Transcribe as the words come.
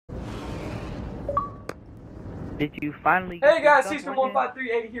Did you finally Hey guys, stuff Season working?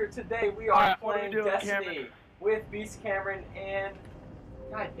 15380 here. Today we are playing doing, Destiny Cameron? with Beast Cameron and...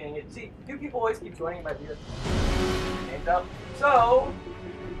 God dang it. See, you people always keep joining my weird names up. So,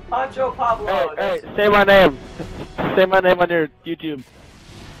 Pancho Pablo. Hey, say my name. Say my name on your YouTube.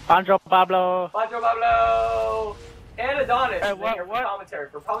 Pancho Pablo. Pancho Pablo! And Adonis Hey, is in here for commentary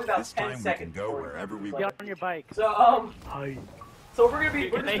for probably about This 10 time we seconds. can go before wherever we Get on your bike. So, Hi. So we're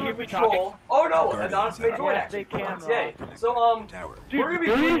just Can they doing hear me patrol. Oh no, Guardians Adonis may join Yes, actually. they can, Yay. Ross. So Tower. we're gonna be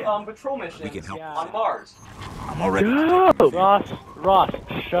doing patrol missions We can help. Yeah. on Mars. I'm already. Ross,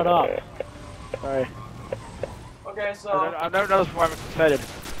 shut up. Sorry. Okay, so I've never done this before. I'm excited. you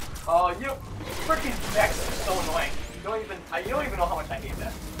freaking Vex is so annoying. You don't even know how much I hate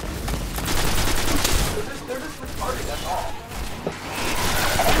that. They're just retarded. That's all.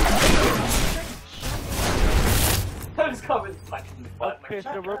 I just come and punch in the butt. Okay,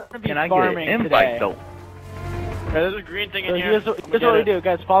 so we're gonna be Can I get an farming invite today. though? There's a green thing in Oh, here. here's what we do,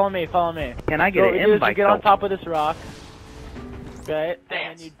 guys. Follow me. Can I get So an what we do is invite you get on though? top of this rock. Okay, and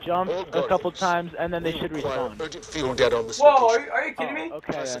Dance. then you jump a couple times, and then they should respawn. Urgent field data on this Whoa, location. are you kidding me?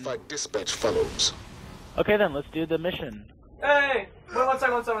 Okay then. Classified dispatch follows. Okay then, let's do the mission. Hey, wait, one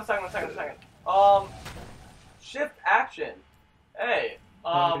second. Shift action. Hey,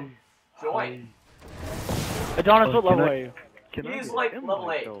 join. Adonis, what can level I- are you? Can I He's get like an level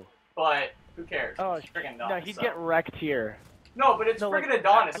invite, 8, though? but who cares? Oh, He's friggin' no, Adonis, he'd so. get wrecked here. No, but it's No, like, friggin'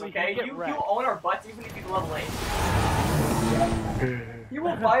 Adonis, I mean, okay? he'd get You wrecked. own our butts even if he's level 8. You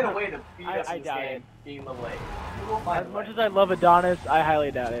will find a way to beat us I in this doubt game it. being level 8. You will find As a much way. as I love Adonis, I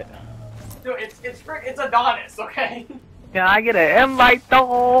highly doubt it. Dude, it's Adonis, okay? Can I get an invite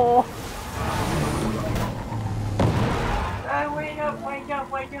though?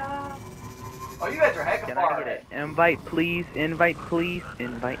 Wake up! Oh, you guys are hecka Can far I ahead. get an invite please? Invite please?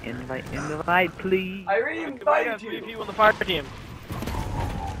 Invite please? I already I got invited 3 you! people on the fire team.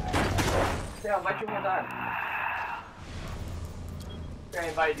 Yeah, I'll invite you one more time. Okay, I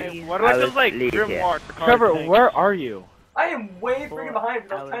invited you. What do I I feel was like late. Grimoire card Trevor, things? where are you? I am way freaking behind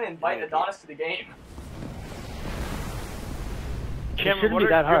because I was Alex trying to invite Lake. Adonis to the game. Cameron, shouldn't what be are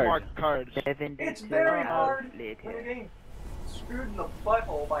that hard. Grimoire cards? It's very hard when later. you're getting screwed in the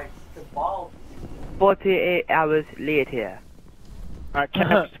butthole by the ball. 48 hours later. Alright,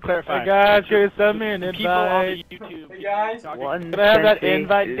 Cameron, just clarify. Hey guys, can you send me an People on invite? the YouTube. Hey guys, One Can I have that century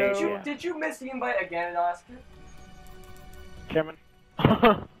invite, later. though? did you miss the invite again, Adonis? Cameron.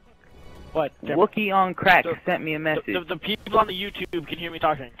 What? Cameron? Wookie on crack So- sent me a message. The people on the YouTube can hear me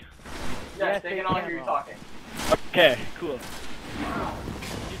talking. Yes, Yes, they they can all can, hear you Ross. talking. Okay, cool.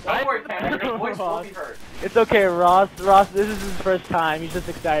 Don't worry, Cameron, your voice will be heard. It's okay, Ross. Ross, this is his first time. He's just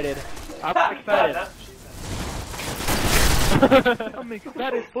excited. I'm excited. That's what she said. I'm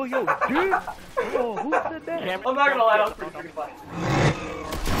excited for your dude. Oh, who said that? Cameron, I'm not gonna lie, that was pretty freaking funny.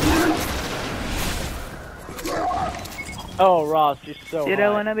 Oh, Ross, you're so Did I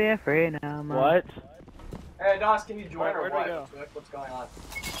hot. wanna be afraid now? Mom? What? Hey, Adonis, can you join Where- or where'd we what? go? What's going on?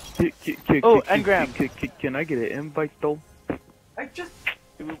 Oh, Engram. Can I get an invite though? I just...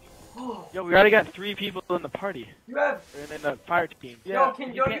 Oh, Yo, we already got 3 people in the party. you have... In the fire team. Yo, you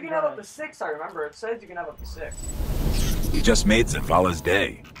you can't can have up join. to 6, I remember. It says you can have up to 6. You just made Zavala's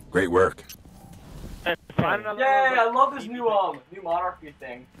day. Great work. Hey, find another Yeah, one, I like, love this TV new thing. new monarchy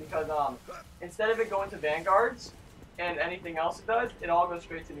thing because instead of it going to vanguards and anything else it does, it all goes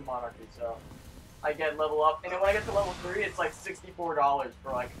straight to new monarchy. So I get level up, and then when I get to level 3, it's like $64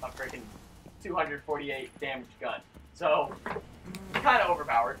 for like a freaking 248 damage gun. So kind of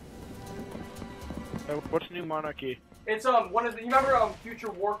overpowered. What's New Monarchy? It's one of the, you remember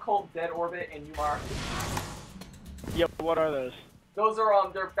Future War Cult, Dead Orbit, and New Monarchy? Yep, what are those? Those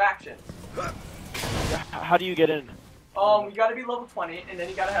are they're factions. How do you get in? You gotta be level 20, and then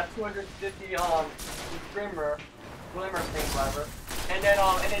you gotta have 250 glimmer things, whatever. And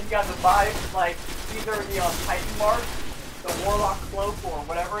then you gotta buy like either the Titan Mark, the Warlock Cloak, or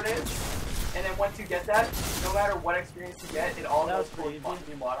whatever it is. And then once you get that, no matter what experience you get, it all goes towards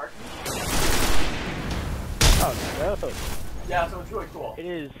New Monarchy. Oh, no. Yeah, so it's really cool. It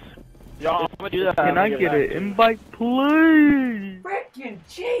is. Yo, I'm gonna do that. Can I get an invite please? Frickin'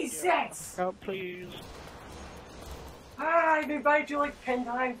 Jesus! Oh, please. I've invited you like 10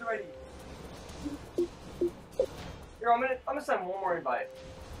 times already. Here, I'm gonna send one more invite.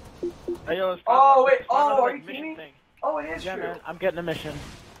 Hey, yo, let's Oh, wait, find another, are like, you kidding mission me? thing. Oh, it is Yeah, true. man, I'm getting a mission.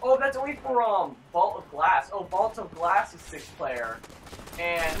 Oh, that's only for Vault of Glass. Oh, Vault of Glass is 6-player.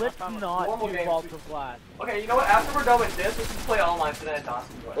 And Let's not normal do games- Vault of Glass. Okay, you know what? After we're done with this, let's just play online so then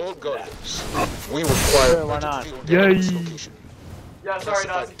Dawson can join. All Let's do that. Guardians, we require Sure, why urgent not? field data on this Yay. location. Yeah, sorry,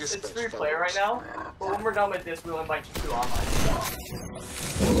 no, Classified it's dispatch free player right fellows. now. But when we're done with this, we'll invite you to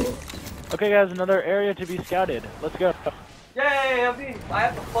online. Okay, guys, another area to be scouted. Let's go. Yay! I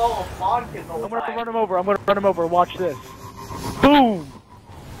have to follow Vaughn kids all the I'm gonna time. run him over. I'm gonna run him over. Watch this. Boom!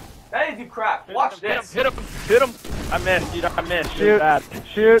 That didn't do crap. Watch this. Hit him! Hit him! I missed, dude. I missed. Shoot! Bad.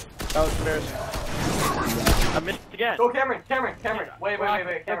 Shoot! That was embarrassing. I missed again. Go, Cameron. Wait. Cameron, Okay, Cameron, we where are you?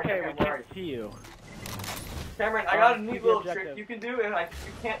 can't see you. Cameron, I got a see neat the little objective. trick you can do if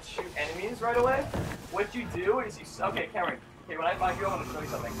you can't shoot enemies right away. What you do is okay, Cameron. Okay, when I find you, I'm gonna show you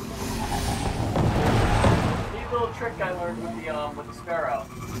something. Neat little trick I learned with the sparrow.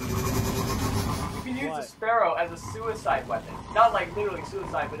 You can use the sparrow as a suicide weapon. Not like literally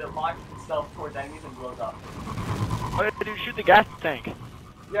suicide, but it launches itself towards enemies and blows up. Oh, dude, shoot the gas tank.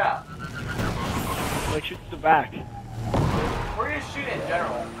 Yeah. Like, shoot the back. We're gonna shoot it in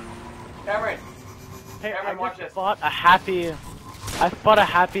general. Cameron. Hey, Cameron, watch I this. spot a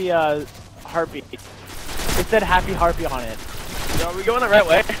happy harpy. It said happy harpy on it. So are we going the right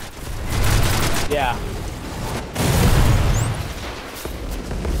way? Yeah.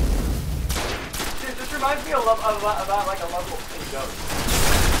 Dude, this reminds me about like a level in Ghost.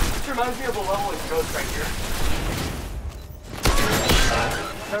 This reminds me of a level in Ghost right here.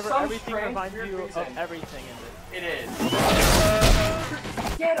 Trevor, Some everything strange, reminds weird you reason. of everything in this. It is.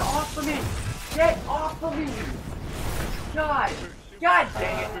 Get off of me! Get off of me! God! God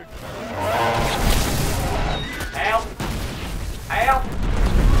dang it! Help! Help!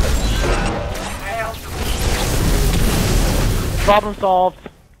 Help! Problem solved.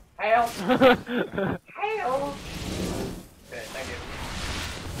 Help! Help! Okay, thank you.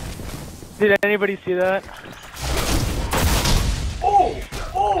 Did anybody see that? Oh!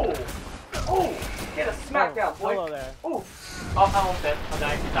 Oh! Oh! Get a smackdown, boy! Hello there. Oh! Oh, I'm almost dead. I'm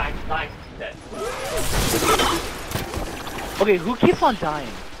dying, dead. Okay, who keeps on dying?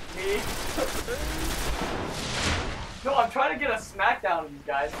 Me? No, I'm trying to get a smackdown of these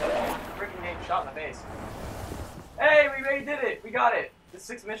guys, but I'm freaking getting shot in the face. Hey, we did it! We got it! The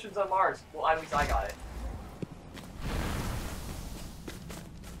 6 missions on Mars. Well, at least I got it.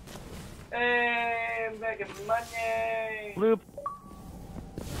 Hey, I'm making money! Blue.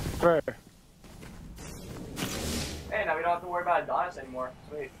 Fur. Hey, now we don't have to worry about Adonis anymore.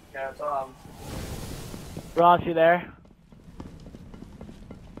 Sweet. Yeah, it's Ross, you there?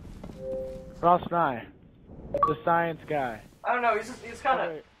 Ross Nye. The science guy. I don't know, he's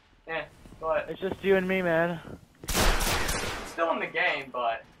kinda, but It's just you and me, man. he's still in the game,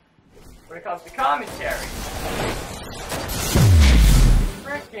 but when it comes to commentary,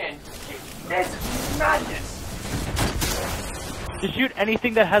 frickin', this is madness. To shoot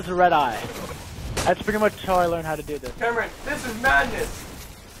anything that has a red eye. That's pretty much how I learned how to do this. Cameron, this is madness.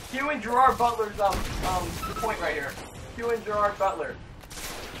 Q and Gerard Butler's the point right here. Q and Gerard Butler.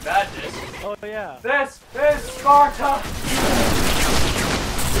 Madness. Oh yeah. This is Sparta.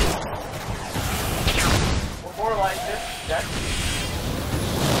 Or more like this. Death.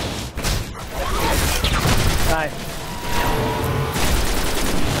 Nice.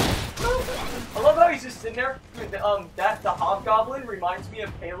 I love how he's just sitting there. Dude, the Hobgoblin reminds me of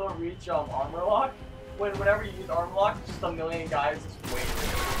Halo Reach armor lock. Whenever you use armor lock, it's just a million guys just waiting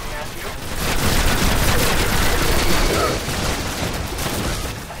at you.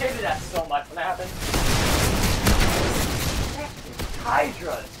 I hated that so much when that happened.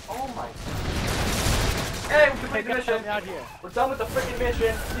 Hydras. Oh my. Hey, we completed the mission. Out here. We're done with the freaking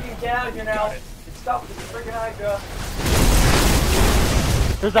mission. You can get out of here now. Stop with the freaking Hydra.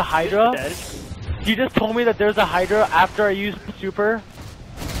 There's a Hydra? You just told me that there's a Hydra after I used super?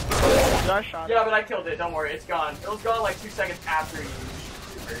 Yeah, but I killed it. Don't worry, it's gone. It was gone like 2 seconds after you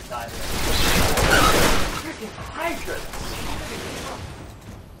used super died. Freaking Hydras!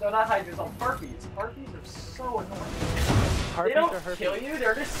 No, not Hydras, Harpies. Harpies are so annoying. They don't kill you,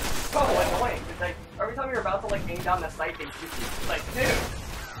 they're just so annoying. It's like, every time you're about to like aim down the sight, they shoot you. It's like, dude,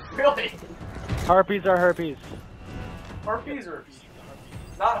 really? Harpies are herpes. Harpies are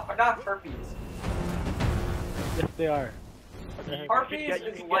not herpes. Yes, they are. Harpies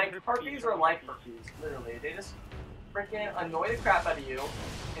are like herpes, literally. They just freaking annoy the crap out of you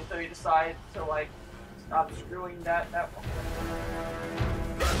until you decide to like stop screwing that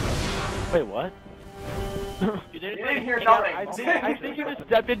Wait, what? You didn't hear nothing. I think you just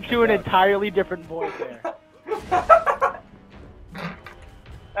stepped into an entirely different voice there.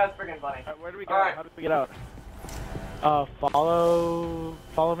 That's freaking funny. Where do we go? Alright. How do we get out? Follow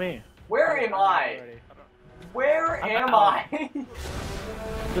me. Where am I? Where am I?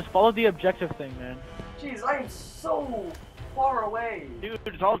 Just follow the objective thing, man. Jeez, I am so far away. Dude,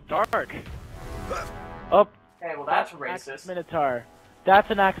 it's all dark. Up. Okay, well that's Axis racist. Minotaur.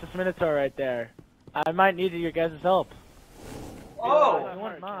 That's an Axis Minotaur right there. I might need your guys' help. Oh! If you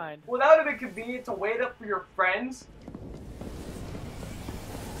wouldn't mind. Well, that would have been convenient to wait up for your friends.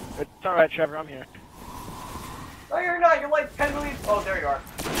 It's alright, Trevor, I'm here. No, you're not. You're like 10 million. Oh, there you are.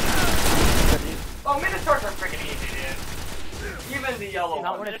 Oh, Minotaurs are freaking easy, dude. Even the yellow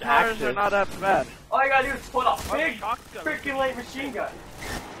Not ones. when it's Axis. Are not that bad. All you gotta do is put a big shotgun. freaking light machine gun.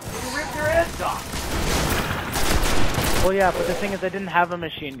 You rip your heads off. Well, yeah, but the thing is, I didn't have a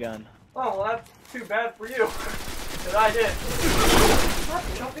machine gun. Oh, well, that's too bad for you. Because I did. Stop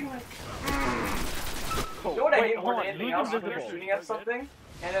jumping like... You know what I hate more than anything else? When you're shooting at something,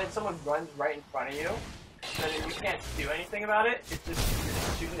 and then someone runs right in front of you, and then you can't do anything about it. It's just, you're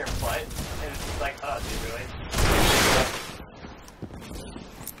just shooting their butt, and it's just like, oh, dude, really?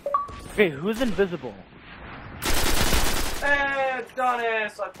 Okay, who's invisible? Hey,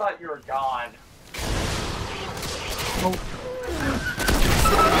 Adonis, I thought you were gone.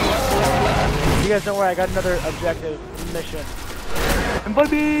 You guys don't worry, I got another objective mission. And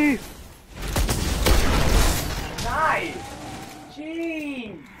baby! Nice!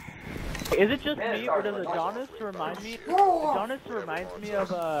 Jeez! Is it just Man, me, it's or hard does to Adonis remind me? Adonis reminds me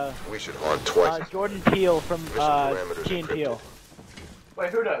of We should haunt twice. Jordan Peele from Key and Peele. Wait,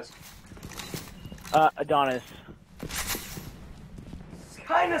 who does? Adonis.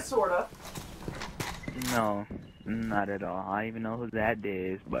 Kinda, sorta. No, not at all. I don't even know who that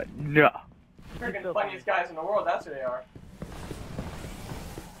is, but no. Freaking so funniest guys in the world, that's who they are.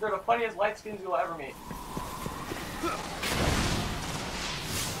 They're the funniest light skins you'll ever meet.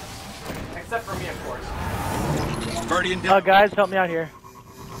 Except for me, of course. Guardian down. Guys, help me out here.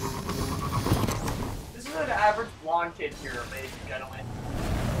 This is an average blonde kid here, ladies and gentlemen.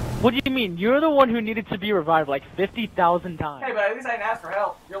 What do you mean? You're the one who needed to be revived like 50,000 times. Hey, but at least I didn't ask for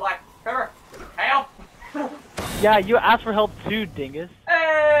help. You're like, Trevor, help! Yeah, you asked for help too, dingus.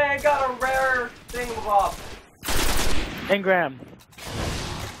 Hey, got a rare thing off. Engram.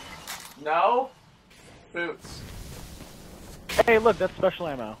 No? Boots. Hey, look, that's special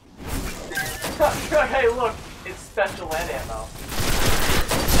ammo. Hey, look, it's special ed ammo.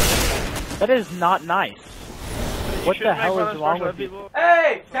 That is not nice. What the hell is wrong with you?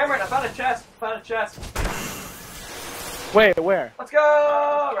 Hey, Cameron, I found a chest. Found a chest. Wait, where? Let's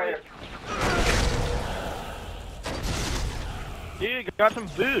go! Right here. Dude, you got some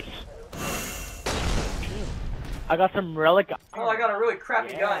boots. I got some relic. Oh, I got a really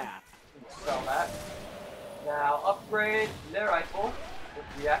crappy gun. Yeah. Sell that. Now, upgrade their rifle with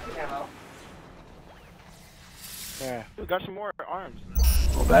reactive ammo. Yeah. We got some more arms.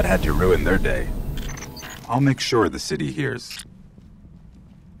 Well, that had to ruin their day. I'll make sure the city hears.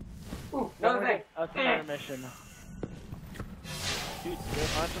 Ooh, another thing. That's another mission. Dude, go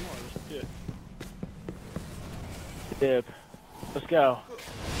find some more. Let's do it. Dip. Let's go.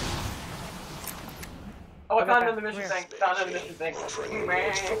 Oh, I found another mission thing. Found another mission thing. Offering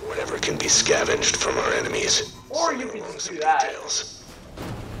rewards for whatever can be scavenged from our enemies. Or you can just do that. Details.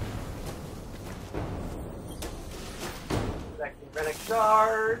 Collecting relic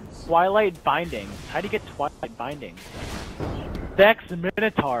shards. Twilight Bindings. How do you get Twilight Bindings? Vex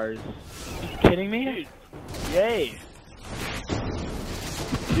Minotaurs. Are you kidding me? Dude. Yay.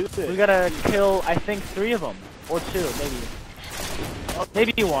 Dude, we gotta kill, I think, 3 of them. Or 2, maybe.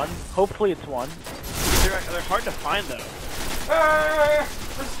 Maybe 1. Hopefully it's 1. They're hard to find, though.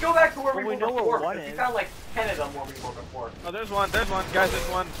 Let's go back to where we were know before. where one We is. found like 10 of them where we were before. Oh, there's one, guys, there's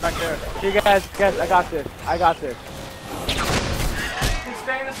one back there. See, guys, I got this. His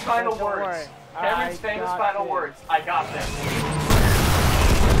famous final Don't words. worry. Cameron's I famous got final this. words. I got this.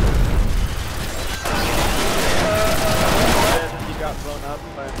 You got blown up,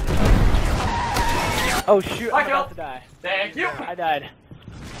 but... Oh shoot, I'm about to die. Thank you. I died.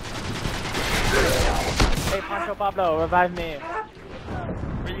 Hey, Pancho Pablo, revive me.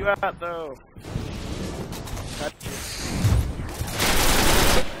 Where you at, though? Got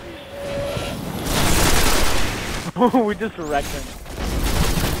you. We just wrecked him.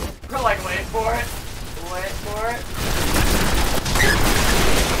 We're like, wait for it. Wait for it.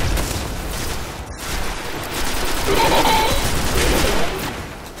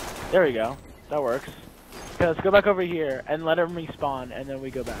 There we go. That works. Okay, let's go back over here and let him respawn, and then we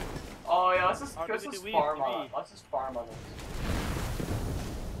go back. Oh yeah, let's just we farm on three. it. Let's just farm on this.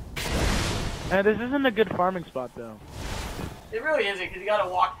 And this isn't a good farming spot, though. It really isn't, because you gotta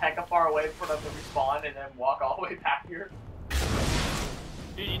walk hecka far away for them to respawn and then walk all the way back here.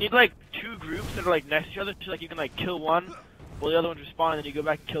 Dude, you need like 2 groups that are like next to each other, so like you can like kill one while the other ones respawn, and then you go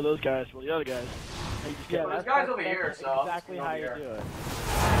back and kill those guys while the other guys. And you just Well, there's guys over here, so exactly how you do it.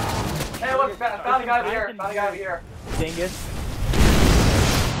 Hey, look, found a guy over here. Found a guy over here. Dingus.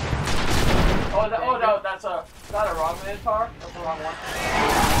 Oh, no, that's a... Is that a wrong Minotaur? That's the wrong one.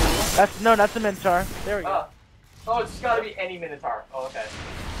 That's a Minotaur. There we go. Oh, it's just gotta be any Minotaur. Oh, okay.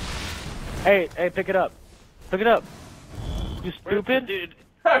 Hey, pick it up. Pick it up. You stupid? Dude.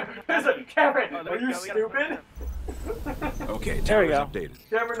 Cameron, are you stupid? Okay, There we tower's go. updated.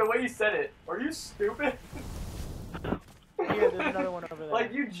 Cameron, the way you said it, are you stupid? Yeah, there's another one over there.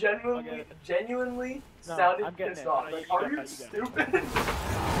 Like, you genuinely No, sounded I'm getting pissed it. off. No, Like, you are got you it, you stupid?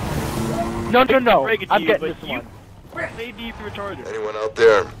 No. Break it to I'm you, getting but this you- one. Maybe you retarded. Anyone out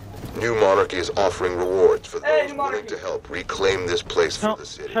there? New Monarchy is offering rewards for Hey, those New willing Monarchy. to help reclaim this place for No, the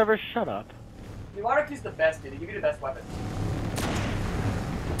city. Trevor, shut up. The Monarchy's the best, dude. They give you the best weapon.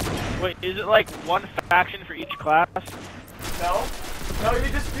 Wait, is it like one faction for each class? No? No, you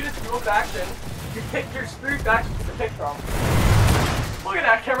just do a faction. You pick your three factions to pick from. Look at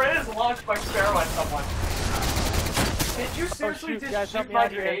that, Cameron. It is launched by Sparrow at someone. Did you seriously shoot, just guys, help shoot me my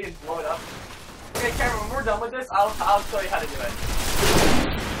out here. grenade and blow it up? Okay, Cameron, when we're done with this, I'll show you how to do it.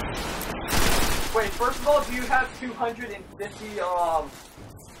 Wait, first of all, do you have 250,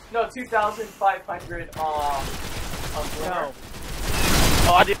 no, 2,500, No.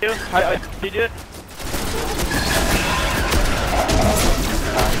 Oh, I do? Did you do it?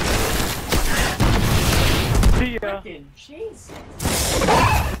 See ya. Freaking Jesus.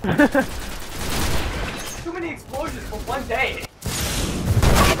 Too many explosions for one day.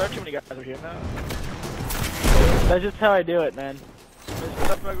 Oh, there are too many guys over here now. That's just how I do it, man.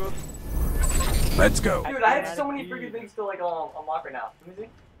 Let's go. Dude, I have so many freaking things to, like, unlock right now. Let me see.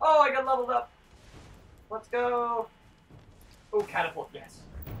 Oh, I got leveled up. Let's go. Oh, catapult, yes.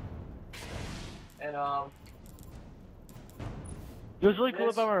 And, What's really cool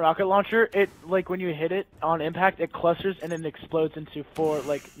about my rocket launcher, it, like, when you hit it on impact, it clusters and then explodes into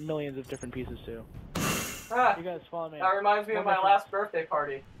millions of different pieces, too. You guys follow me. That reminds me of my last birthday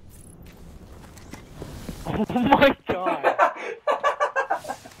party. Oh my god.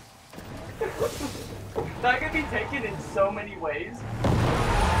 That could be taken in so many ways.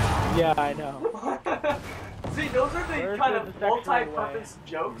 Yeah, I know. See, those are the Where's kind the of sexual multi-purpose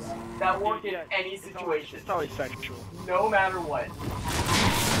jokes that work in Yeah, any situation, It's always sexual. no matter what.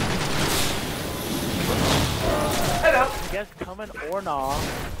 Hello. I guess coming or not.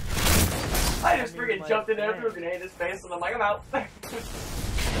 I just mean, freaking like, jumped in there, man. threw a grenade in his face, and I'm like, I'm out.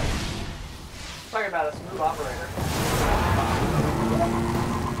 Talking about a smooth operator.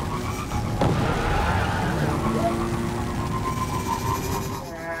 You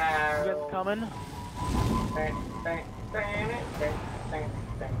guys coming?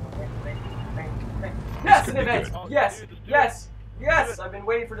 Yes, an event! Oh, Yes! dude, let's do Yes! Yes! I've been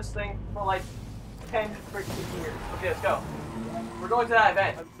waiting for this thing for like 10 freaking years. Okay, let's go. We're going to that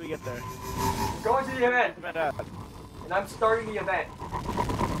event. How did we get there? We're going to the event. Bad. And I'm starting the event.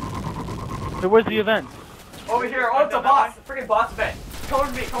 So where's the event? Over here. Oh, it's a boss. The freaking boss event. Come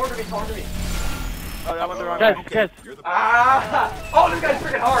over to me. Come over to me. Come over to me. Oh, that went the wrong Guys, way. guys. You're the Ah! Oh, this guy's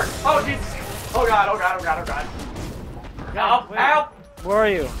freaking hard. Oh, Jesus. Oh, God. Oh, God. Oh, God. Oh, God. Help! wait. Help! Where are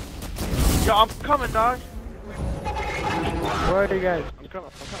you? Yo, I'm coming, dog. Where are you guys? I'm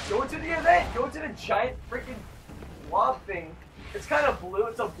coming. Go to the event. Go to the giant freaking blob thing. It's kind of blue.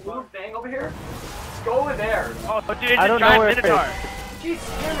 It's a blue thing over here. Just go over there. Oh, dude, it's I a don't know giant where it is. Minotaur. Jesus,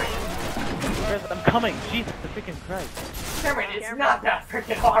 Cameron. Guys, I'm coming. Jesus, freaking Christ. Cameron, it's not that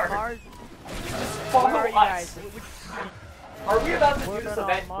freaking hard. Just follow us. Are we about to do We're this not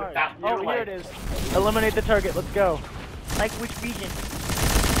event on Mars. without you? Oh, here it is. Eliminate the target. Let's go. Like which region?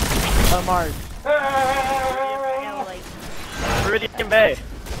 Mars. Meridian Bay.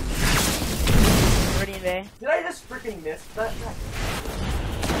 Meridian Bay. Did I just freaking miss that?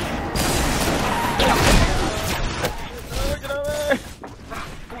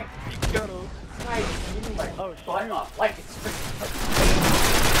 Get over there. Nice. Eating my Oh, butt shoot. off like it's freaking.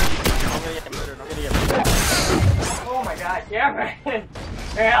 I'm gonna get murdered. I'm gonna get murdered. Oh my God, Cameron!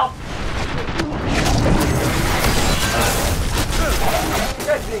 Help! You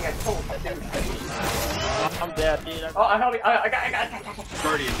guys being a total dude. I'm dead, dude. Oh, I'm helping. I got.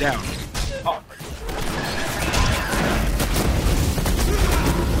 Guardian down.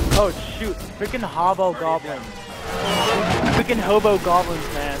 Oh, shoot. Freaking hobo goblins. Freaking hobo goblins,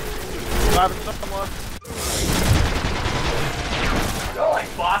 man. Grabbing someone. You're like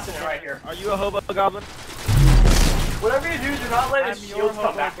bossing it right here. Are you a hobo goblin? Whatever you do, do not let his I'm your shield come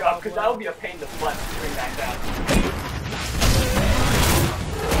hobo back up, because goblin. that will be a pain to flip to bring back down.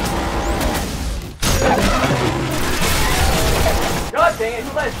 God dang it,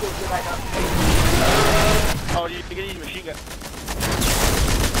 who let his shield get back up? Oh, you're gonna need a machine gun.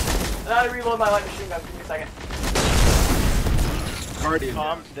 I gotta reload my light machine gun. Give me a second. Guardian. Oh,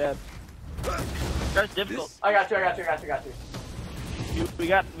 I'm dead. That's difficult. I got you. We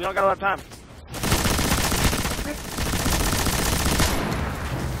don't got a lot of time.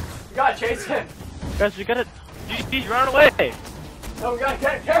 You gotta chase him. Guys, we gotta. He's running away. No, we gotta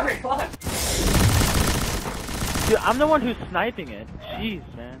get it. Carry, come on. Dude, I'm the one who's sniping it. Jeez,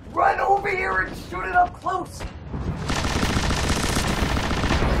 man. Run over here and shoot it up close.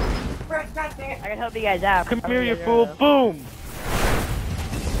 God dang it. I can help you guys out. Come here, you fool. Boom.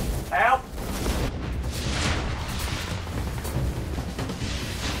 Help.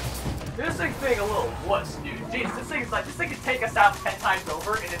 This thing's being a little wuss, dude. Jeez, this thing can take us out 10 times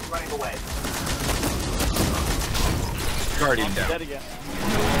over and it's running away. Guardian down. Dead again.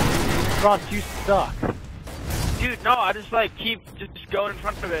 Ross, you suck. Dude, no, I just like keep just going in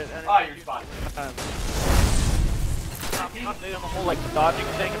front of it. And Oh, you're fine. I'm not doing the whole like dodging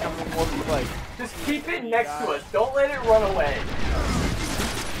thing. I'm more like. Just keep it next to us. Don't let it run away.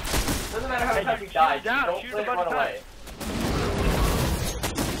 Doesn't matter how many times we die. down, Don't shoot let it a bunch run of away.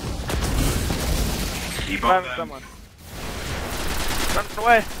 Keep on them. Someone. Run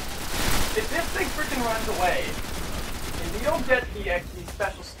away. If this thing freaking runs away, and we don't get the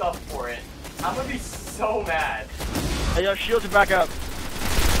special stuff for it, I'm gonna be so mad. Hey, yo, shields are back up.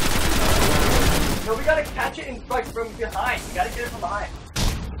 No, we gotta catch it in, like, from behind. We gotta get it from behind.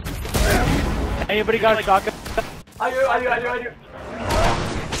 Anybody got a shotgun? I do.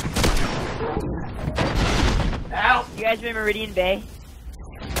 Ow! You guys been Meridian Bay?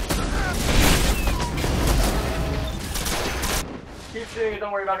 Keep shooting it,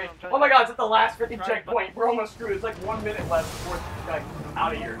 don't worry about me. Oh my god, it's at the last freaking checkpoint. We're almost screwed. It's like 1 minute left before it's like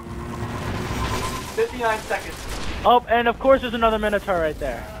out of here. 59 seconds. Oh, and of course there's another Minotaur right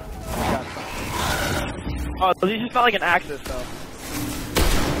there. Oh, these just felt like an axis though.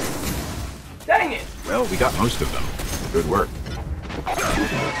 Dang it! Well, we got most of them. Good work.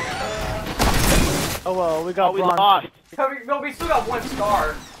 Oh well, we got We bronze. lost. No, we still got 1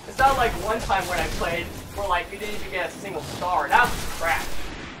 star. It's not like one time when I played where like we didn't even get a single star. That was crap.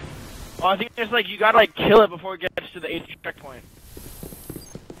 Well, I think it's like you gotta like kill it before it gets to the 8th checkpoint.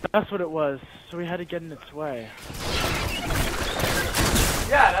 That's what it was. So we had to get in its way.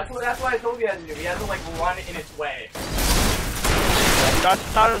 Yeah, that's what I told you had to do. We had to like run in its way. I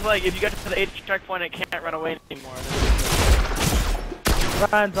thought it was like if you get to the 8th checkpoint, it can't run away anymore.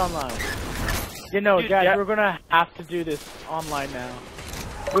 Ryan's online. You know, Dude, guys, yeah. we're gonna have to do this online now.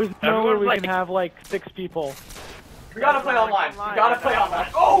 There's no way Everyone's we like- can have like 6 people. We gotta play online. We gotta play online.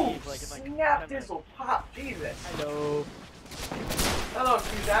 Oh, Like, in, like, snap! 10 This minutes. will pop. Jesus. Hello. Hello,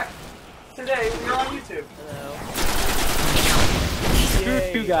 Cusack. Today we're on YouTube.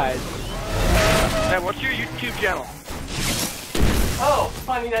 Screw you guys. Hey, what's your YouTube channel? Oh,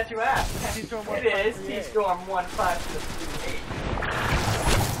 funny that you asked. T-Storm It is T-Storm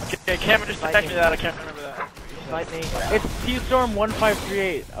 1538. Okay, Cameron just text me that. I can't remember that. Fight me. It's T-Storm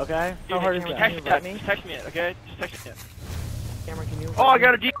 1538, okay? How hard is Just that? text me it, okay? Just text me it. Cameron, can you? Oh, I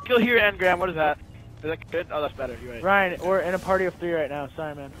got a deal here, Engram. What is that? Is that good? Oh, that's better. You're right. Ryan, we're in a party of 3 right now.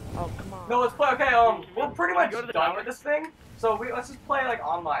 Sorry, man. Oh, come on. No, let's play. Okay, we're pretty much Go to the done tower. with this thing. So let's just play like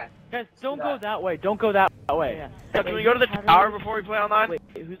online. Guys, don't go that way. Don't go that way. Yeah. So can we go to the tower before we play online? Wait,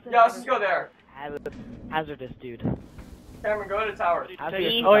 who's the Yeah, let's just go there. hazardous dude? Cameron, go to the tower.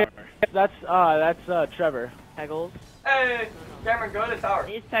 Hazardous. Oh yeah, that's Trevor. Peggles. Hey, Cameron, go to the tower.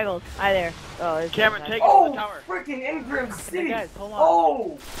 It's Peggles. Hi there. Oh, it's Cameron, take it to Oh, the tower. freaking Ingram City! guys, hold on.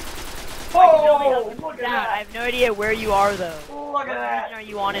 Oh! I Oh, can look at I that! have no idea where you are though. Look What at region that! are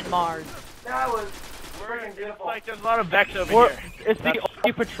you on in Mars? That was We're freaking beautiful. like there's a lot of Vex over Or here. it's the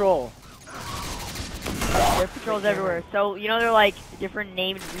only patrol. There's patrols everywhere. So you know they're like different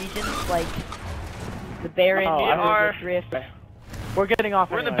named regions, like the Barren, Oh, I or heard the Drift. We're getting off.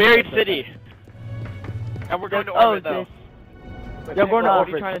 We're in the anyway. buried city. And we're going to Oh, orbit though. Yeah, we're going to What are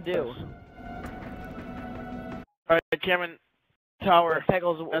orbit. you trying to do? Alright, Cameron, tower.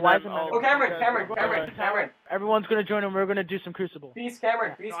 Peggles, And why then is it I'll- not? Oh, Cameron! Everyone's gonna join and we're gonna do some Crucible. Peace,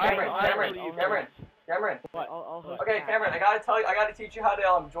 Cameron! No, I Cameron! believe Cameron! What? I'll host Okay, that. Cameron, I gotta teach you how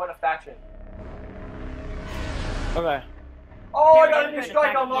to join a faction. Okay. Oh, I Cameron, got a new join a strike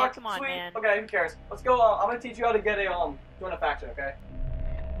faction. unlocked. Come on, Sweet. man. Okay, who cares? Let's go. I'm gonna teach you how to get a join a faction. Okay.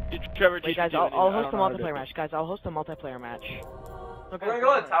 Trevor, Wait, teach guys, me I'll what I host a don't know how to do multiplayer it. match. Guys, I'll host a multiplayer match. We're gonna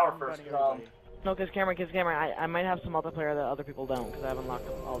go to the tower first. No, because Cameron, I might have some multiplayer that other people don't, because I haven't unlocked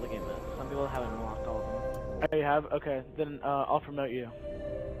all the game modes. Some people haven't unlocked all of them. Oh, you have? Okay, then I'll promote you.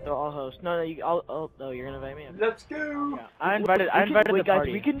 So I'll host. No, you're gonna invite me. Okay. Let's go. Yeah. I invited the Wait, guys,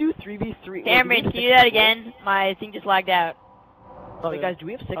 party. we can do 3v3. Cameron, can you do that again? My thing just lagged out. Wait, guys, do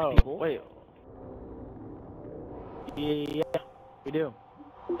we have 6 people? Wait. Yeah, we do.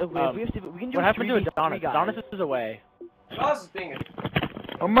 If we have 6 we can do what happened to 3v3, Adonis? guys. Adonis is away. Us is being a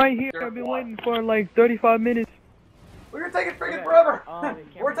I'm right here. I've been waiting for like 35 minutes. We're taking freaking Okay, forever. We're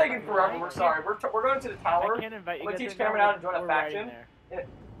Cameron, taking forever. We're sorry. We're going to the tower. I can't invite you We're guys gonna teach right Cameron now. how to join a We're right faction. in there.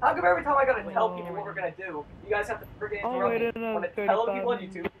 How come every time I gotta tell people what we're gonna do, you guys have to freaking interrupt me? When I tell the people on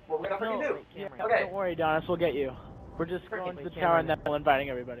YouTube what we're gonna freaking do. Yeah, Okay. Don't worry, Adonis. We'll get you. We're just going to the tower and then we're inviting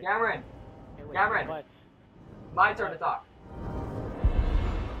everybody. Cameron, Cameron, What? my turn to talk.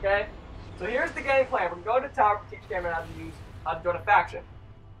 Okay? So here's the game plan. We're gonna go to the tower to teach Cameron how to join a faction.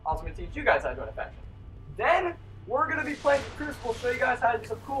 Also gonna teach you guys how to join a faction. Then we're gonna be playing Crucible, show you guys how to do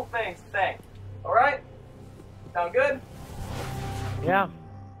some cool things today. Alright? Sound good? Yeah.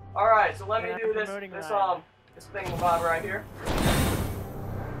 Alright, so let me Yeah, do this promoting this Ryan. this thing bob right here.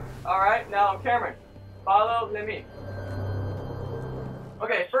 Alright, now Cameron, follow me.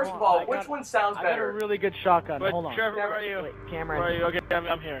 Okay, first of all, which one sounds I got a better? really good shotgun. Wait, Hold on. Trevor, where are you? Wait, Where Cameron. are you? Okay,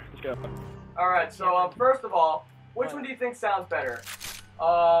 I'm here. Let's go. Alright, so first of all, which one do you think sounds better?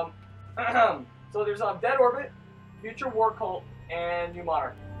 So there's Dead Orbit, Future War Cult, and New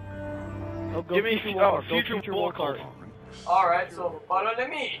Monarch. Oh, go Give me Future War. Go Future War Cult. Alright, so follow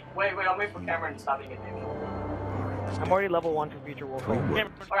me. Wait, I'm waiting for Cameron to stop being an idiot. I'm already level 1 for Future War Cult.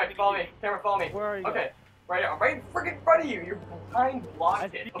 Alright, follow me. Cameron, follow me. Where are you? Okay, right here. I'm right in freaking front of you. You're behind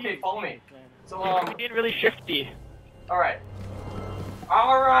blocked it. Okay, follow me. So, You're being really shifty. alright.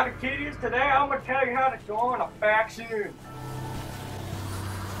 Alright, kiddies, today I'm gonna tell you how to join a faction.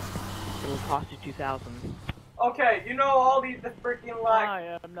 It will cost you 2,000. Okay, you know all the freaking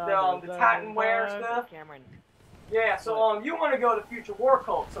I am not the Titanware stuff? Cameron. Yeah, so you wanna go to Future War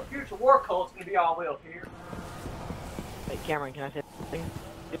Cult, so Future War Cult's gonna be all way up here. Hey, Cameron, can I say something?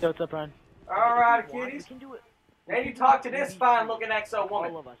 Yo, what's up, Ryan? Alright, If you want, kiddies. We can do it. And you talk to this fine looking exo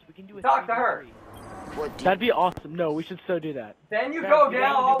woman. All of us. We can do it. Talk to her. That'd be awesome. No, we should so do that. Then you Yeah, go yeah, down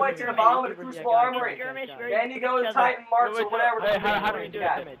yeah, all the way yeah, to the yeah, bottom yeah, of the yeah, Crucible yeah, Armory. Skirmish, Then you go to Titan Marks or whatever. Hey, the how freaking do we word do you this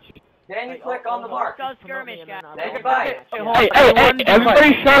got. image? Then you click on the mark. Let's go skirmish, guys. Then goodbye. Hey,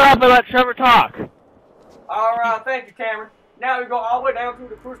 everybody shut up and let Trevor talk. Alright, thank you, Cameron. Now you go all the way down to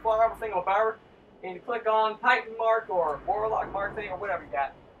the Crucible Armor thing on power, and you click on Titan Mark or Warlock Mark thing or whatever you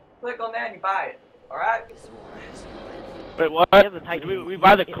got. Click on that and you buy it. Alright? Wait, what? have the Titan. We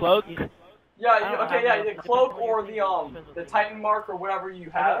buy the cloak? Yeah, okay, yeah, the cloak or the Titan Mark or whatever you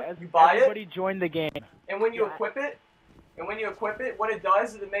have, you buy it, Everybody join the game. and when you equip it, what it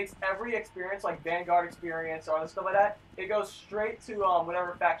does is it makes every experience, like Vanguard experience or other stuff like that, it goes straight to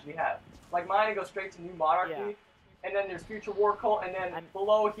whatever faction you have. Like mine, it goes straight to New Monarchy, Yeah. and then there's Future War Cult, and then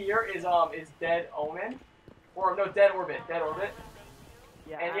below here is Dead Omen, or no, Dead Orbit,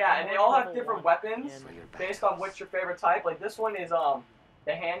 And yeah, and they all have different weapons based on what's your favorite type. Like this one is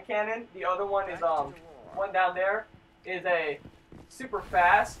the hand cannon. The other one is one down there is a super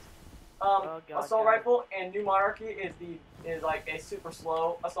fast assault rifle, and New Monarchy is like a super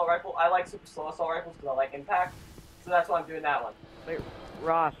slow assault rifle. I like super slow assault rifles because I like impact, so that's why I'm doing that one. Wait,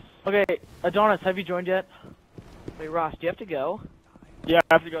 Ross. Okay, Adonis, have you joined yet? Wait, Ross, do you have to go? Yeah,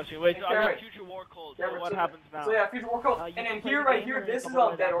 I have to go soon. Wait, Hey, so I got Cameron. Future War Cult. Cameron, So what so- happens now? So yeah, Future War Cult, You and can then play here, the right game here, or this a is couple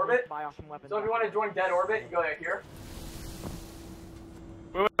of Dead days Orbit. buy awesome weapons. So if you want to join Dead Orbit, you go right here.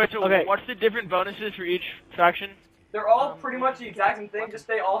 Wait, so Okay. what's the different bonuses for each faction? They're all pretty much the exact same thing, just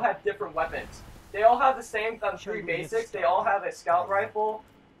they all have different weapons. They all have the same three basics. They all have a scout rifle,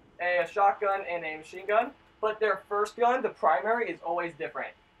 a shotgun, and a machine gun. But their first gun, the primary, is always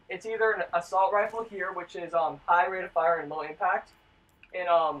different. It's either an assault rifle here, which is high rate of fire and low impact. In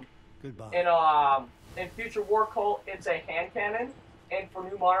Future War Cult, it's a hand cannon. And for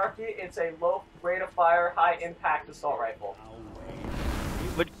New Monarchy, it's a low rate of fire, high impact assault rifle.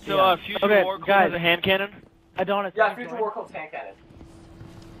 But so Yeah. Future Okay, War Cult guys. has a hand cannon? Adonis, Yeah, have you Future joined? War Cult's hand cannon.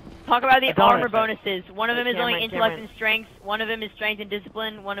 Talk about the Adonis. armor bonuses. One of them is only Cameron, intellect Cameron. and strength. One of them is strength and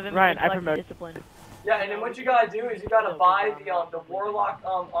discipline. One of them Ryan, is I intellect and promote- discipline. Yeah, and then what you gotta do is you gotta buy the Warlock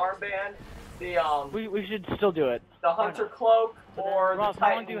armband, We should still do it. the Hunter cloak, or Ross, the how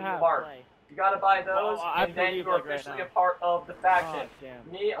long Titan do you have? mark. You gotta buy those, Well, I and then believe, you're like, right officially now. a part of the faction. Oh,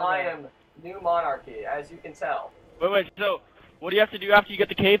 damn. Me, I am New Monarchy, as you can tell. Wait, so what do you have to do after you get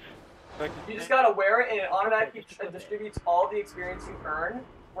the cape? Like, You just gotta wear it, and it automatically distributes all the experience you earn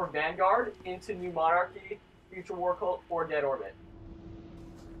for Vanguard into New Monarchy, Future War Cult, or Dead Orbit.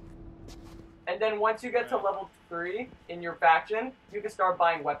 And then once you get to level 3 in your faction, you can start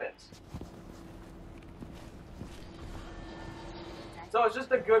buying weapons. So it's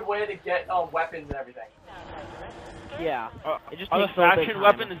just a good way to get weapons and everything. Yeah. It just Are the takes a little bit faction of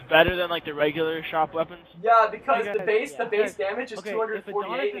weapon time. is better than like the regular shop weapons? Yeah, because Hey, the guys, base damage is okay, 248 if and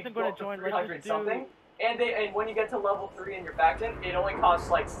Adonis isn't it goes gonna to join, let's 300 just something. And when you get to level 3 in your faction, it only costs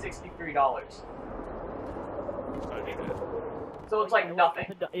like $63. So it's like nothing.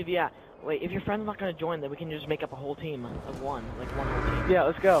 Wait, if your friend's not gonna join, then we can just make up a whole team of one whole team. Yeah,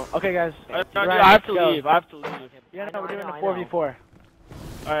 let's go. Okay, guys. I have to leave. I have to leave. Yeah, I no, know, we're doing I a know. 4v4.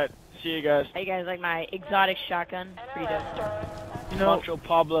 Alright, see you guys. Hey guys, like my exotic shotgun? Pretty dope. You know, Macho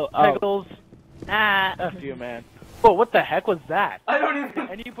Pablo Pickles. Ah. F you, man. Whoa, what the heck was that? I don't even. Did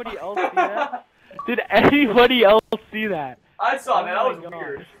anybody else see that? Did anybody else see that? I saw that. That Oh was my God.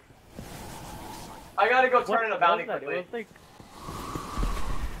 weird. I gotta go turn in a bounty What was that? quickly. It was like...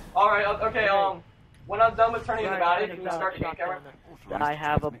 Alright, okay, when I'm done with turning in the bounty, can you start the game, Cameron? I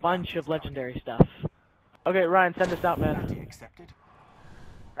have a bunch of legendary stuff. Okay, Ryan, send us out, man.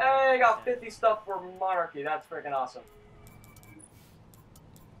 Hey, I got 50 stuff for Monarchy. That's freaking awesome.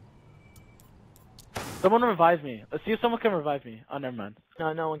 Someone revive me. Let's see if someone can revive me. Oh, never mind.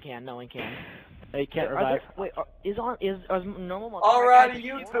 No one can. No one can. They can't revive. Is normal? Alrighty,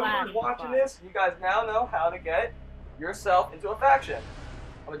 YouTubers watching this, you guys now know how to get yourself into a faction.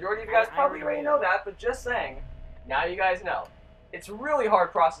 A majority of you guys probably already know that, but just saying, now you guys know. It's a really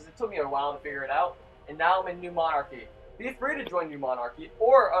hard process. It took me a while to figure it out, and now I'm in New Monarchy. Be free to join New Monarchy,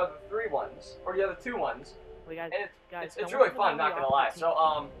 or the 3 ones, or the other 2 ones. Guys, and it's really fun, not gonna lie. So,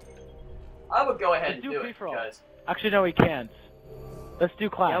 I would go ahead and do it, because... Actually, no, we can't. Let's do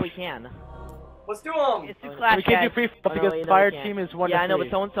clash. Yeah, we can. Let's do, Let's do clash, we can't do free because the fire team is 1 to 3. Yeah, I know, but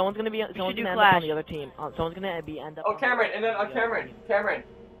someone's gonna be end up on the other team. Someone's gonna end up. Oh, Cameron, and then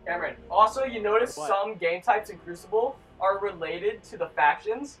Cameron. Also, you notice some game types in Crucible are related to the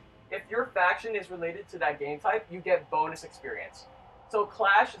factions. If your faction is related to that game type, you get bonus experience. So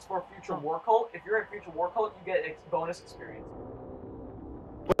Clash is for Future War Cult. If you're in Future War Cult, you get bonus experience.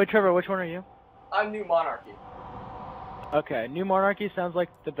 Wait, Trevor, which one are you? I'm New Monarchy. Okay, New Monarchy sounds like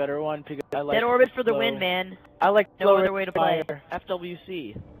the better one because I like. Dead Orbit for the win, man. I like no other way to play.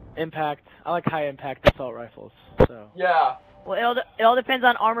 FWC. Impact. I like high impact assault rifles. So. Yeah. Well, it all depends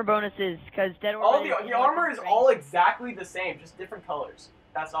on armor bonuses, because Dead Orbit... All the armor is all exactly the same, just different colors.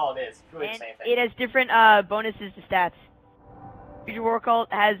 That's all it is. It's really the same thing. It has different bonuses to stats. Future War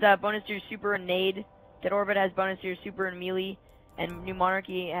Cult has bonus to your super and nade. Dead Orbit has bonus to your super and melee. And New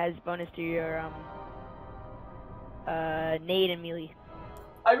Monarchy has bonus to your nade and melee.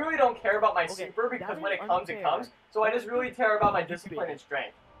 I really don't care about my super because when it comes, it comes. So I just really care about my discipline and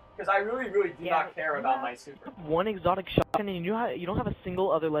strength. Because I really do not care about my super. One exotic shotgun and you don't have a single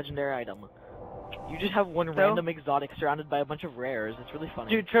other legendary item. You just have one random exotic surrounded by a bunch of rares. It's really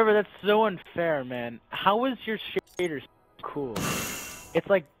funny. Dude, Trevor, that's so unfair, man. How is your shader cool? It's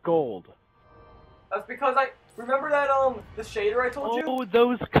like gold. That's because remember that the shader I told you? Oh,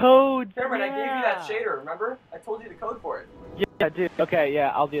 those codes. Cameron, I gave you that shader. Remember? I told you the code for it. Yeah, dude. Okay,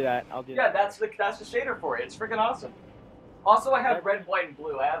 yeah, I'll do that. Yeah, that's the shader for it. It's freaking awesome. Also, I have red, white, and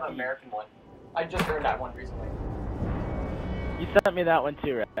blue. I have an American one. I just earned that one recently. You sent me that one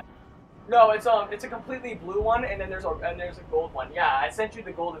too, right? No, it's a completely blue one, and then there's a gold one. Yeah, I sent you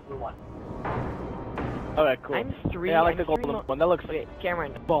the gold and blue one. Okay, cool. I'm 3. Yeah, I like the gold one. That looks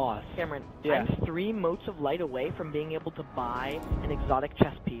Cameron. Boss. Cameron. Yeah. I'm 3 motes of light away from being able to buy an exotic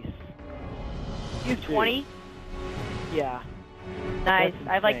chess piece. You have 20? Yeah. Nice.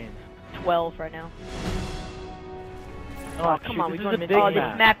 I have like 12 right now. Oh, come on, this we're going is a big Oh,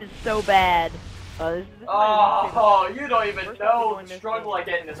 this map is so bad. this you don't even know the struggle I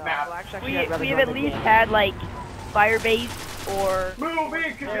get in this map. We have at least had like Firebase or...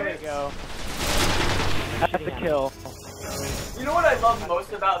 Moving! There we go. That's the kill. You know what I love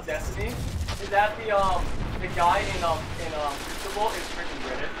most about Destiny? Is that the guy in Crucible is freaking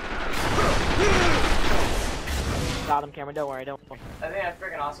British. Got him, Cameron. Don't worry. Don't worry. I think that's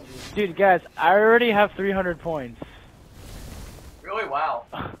freaking awesome. Dude, guys, I already have 300 points. Really? Wow.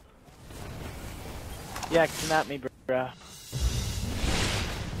 Yeah, come at me, bro.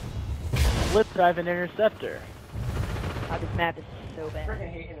 Let's drive an interceptor. Oh, this map is so bad. I freaking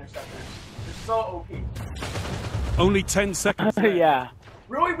hate interceptors. They're so OP. Only 10 seconds left. Yeah.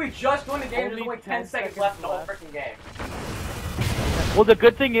 Really? We just won the game. There's only 10 seconds left in the whole freaking game. Well, the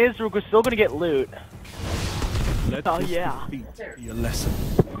good thing is we're still gonna get loot. Let this defeat be a lesson.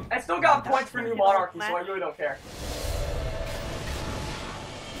 I still got points for New Monarchy, so I really don't care.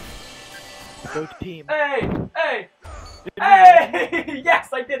 Go team. Hey! Hey! Hey!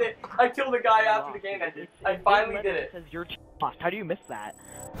 Yes, I did it! I killed a guy after the game ended. I finally did it. Says you're lost. How do you miss that?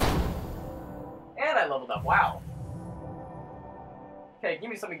 And I leveled up. Wow. Okay, give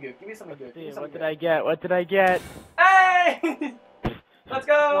me something good. Give me something good. Give me something What did I get? What did I get? Hey! Yay! Let's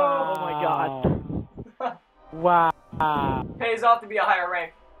go! Oh my god. Wow. Pays off to be a higher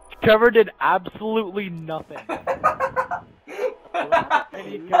rank. Trevor did absolutely nothing. And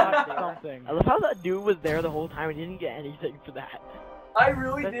he got something. I love how that dude was there the whole time and didn't get anything for that. I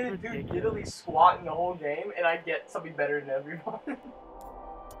really That's didn't do ridiculous. giddily squat in the whole game, and I get something better than everyone.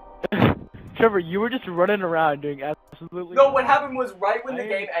 Trevor, you were just running around doing absolutely No, what nothing. happened was right when the I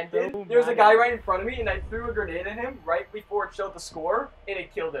game am ended, so there was a mad guy at you. right in front of me, and I threw a grenade at him right before it showed the score, and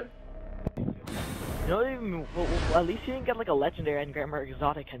it killed him. You know, even, well, at least you didn't get like a legendary engram or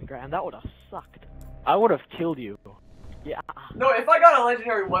exotic engram. That would have sucked. I would have killed you. Yeah. No, if I got a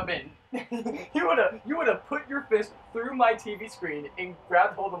legendary weapon, you would have put your fist through my TV screen and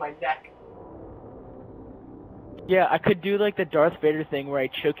grabbed hold of my neck. Yeah, I could do like the Darth Vader thing where I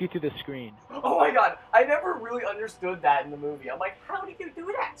choke you through the screen. Oh my god, I never really understood that in the movie. I'm like, how did you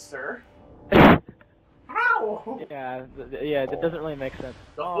do that, sir? How? Yeah, yeah, that doesn't really make sense.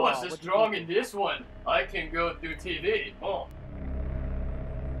 The Oh, force is what do you strong do? in this one. I can go through TV. Oh.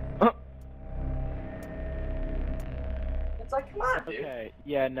 It's like, come on, dude. Okay,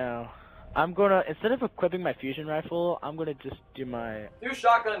 yeah, no. I'm gonna, instead of equipping my fusion rifle, I'm gonna just do my... Do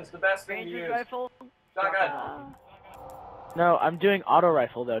shotguns, the best thing to Ranger's use. rifle. Shotgun. No, I'm doing auto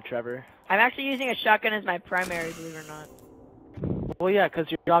rifle though, Trevor. I'm actually using a shotgun as my primary, believe it or not. Well, yeah, because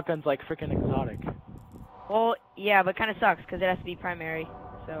your shotgun's like freaking exotic. Well, yeah, but kind of sucks because it has to be primary.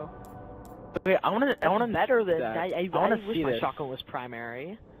 So. Okay, I wanna Better than that. I wanna wish see my this. shotgun was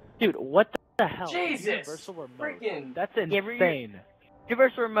primary. Dude, what the hell? Jesus! Universal remote. Freaking. That's Yeah, but insane.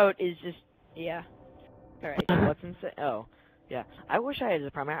 Universal remote is just, yeah. Alright. What's insane? Oh, yeah. I wish I had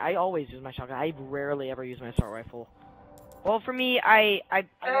a primary. I always use my shotgun. I rarely ever use my assault rifle. Well, for me, I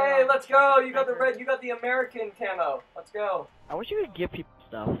Hey, let's go! You got the red, you got the American camo. Let's go. I wish you could give people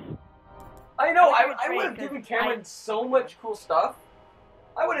stuff. I know. I would I would have trade, given 'cause Cameron so much cool stuff.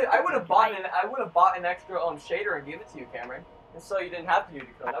 I would have bought an extra shader and give it to you, Cameron, and so you didn't have to use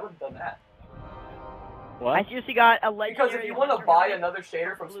your code. I would have done that. What? I seriously got a legendary. Because if you want to hunter buy helmet. another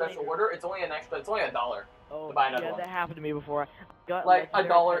shader from Special Order, it's only an extra. It's only $1 Oh, to buy another yeah, one. that happened to me before. I got Like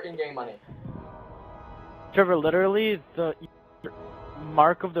legendary- $1 in-game money. Trevor, literally, the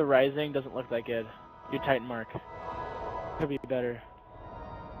mark of the Rising doesn't look that good. Your Titan mark. Could be better.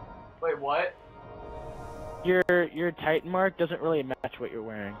 Wait, what? Your Titan mark doesn't really match what you're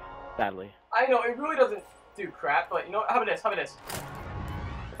wearing, sadly. I know it really doesn't do crap, but you know, how about this? How about this?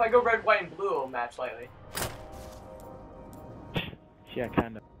 If I go red, white, and blue, it'll match slightly. Yeah,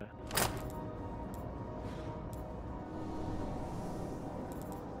 kind of.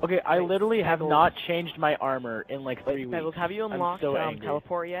 Okay, I Wait, literally have Pebbles. not changed my armor in like 3 weeks. Pebbles, have you I'm unlocked so angry.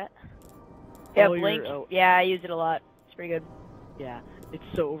 teleport yet? Yeah, Oh, Blink. you're- oh. Yeah, I use it a lot. It's pretty good. Yeah, it's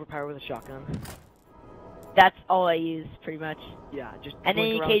so overpowered with a shotgun. That's all I use, pretty much. Yeah, just And then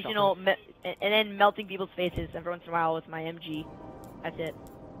blink around occasional, shotgun. and then melting people's faces every once in a while with my MG. That's it.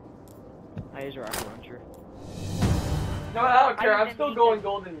 I use a rocket launcher. No, I don't care. I I'm use still MG going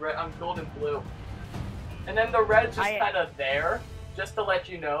golden red. I'm golden blue. And then the red's just I- kind of there, just to let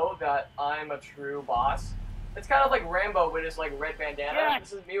you know that I'm a true boss. It's kind of like Rambo with his like red bandana. Yes!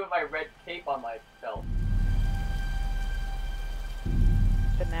 This is me with my red cape on my belt.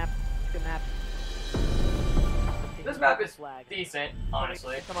 Good map. Good map. This map is Flag. decent,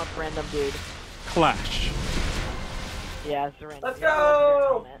 honestly. Some up random dude. Clash. Yeah, it's a random. Let's yeah,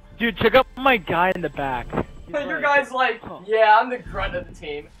 go! Dude, check out my guy in the back. He's And your like- guy's like, yeah, I'm the grunt of the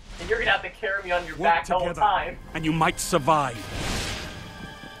team, and you're gonna have to carry me on your back the whole time. and you might survive.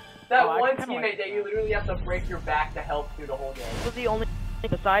 That Oh, I one kinda teammate like that you literally have to break your back to help through the whole game. This was the only,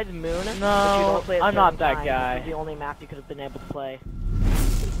 besides Moon, that you No, don't play at I'm not certain that times, guy. This was the only map you could have been able to play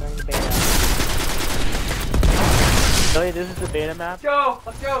during the beta. Really, this is the beta map?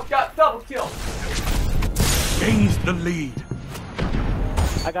 Let's go, got double kill, Gains the lead.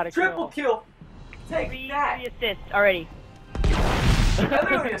 I got a triple kill, take Three that. assists already. I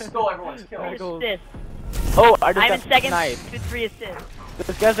literally just stole everyone's Three kills. Cool. assists. Oh, I just I'm got in second sniped. with 3 assists.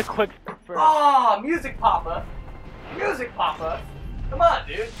 This guy's a quick first. Aw, Music Papa. Music Papa. Come on,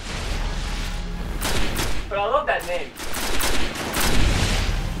 dude. But I love that name.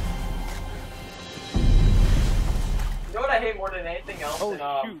 You know what I hate more than anything else Oh,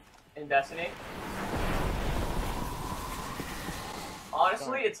 shoot. in Destiny?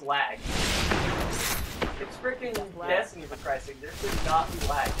 Honestly, it's lag. It's freaking Destiny, for Christ's sake. There should not be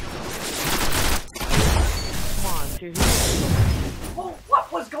lag. Come on, dude. Well,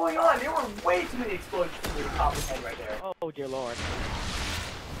 what was going on? There were way too many explosions to the top of the head right there. Oh dear lord.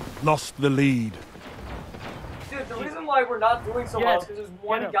 Lost the lead. Dude, the reason why we're not doing so Yes, well is because there's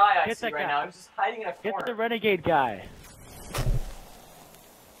one get him. guy I Get see that right guy. now. He's just hiding in a Get corner. the renegade guy.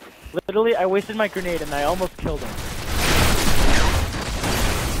 Literally, I wasted my grenade and I almost killed him.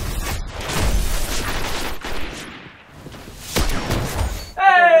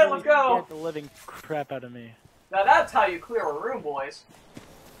 Hey, let's go! Get the living crap out of me. Now that's how you clear a room, boys.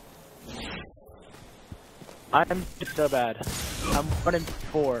 I'm so bad. I'm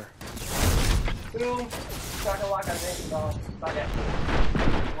 1-4. Boom. Chaka-laka, ding dong. Not yet.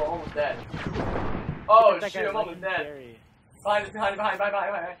 We're almost dead. Oh shoot, I'm almost dead. Behind,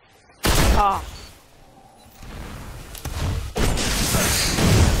 behind. Ah.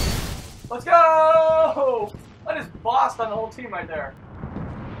 Let's go! I just bossed on the whole team right there.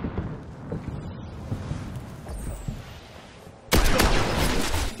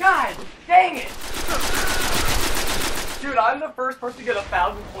 God dang it! Dude, I'm the first person to get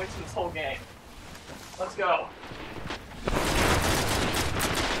 1,000 points in this whole game. Let's go. I'm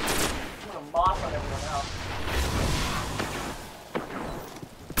gonna moss on everyone else.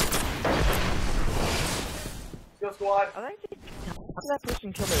 Let's go, squad. I think how did that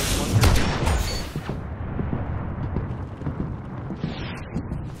person kill those one?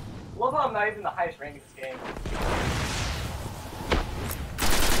 Love how I'm not even the highest rank in this game.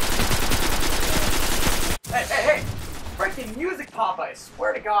 Hey! Freaking music pop, I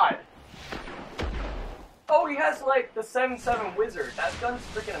swear to God. Oh, he has like the 7-7 wizard. That gun's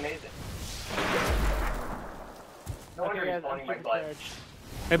freaking amazing. No wonder he's spawning my butt.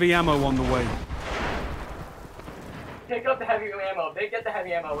 Heavy ammo on the way. Pick up the heavy ammo. If they get the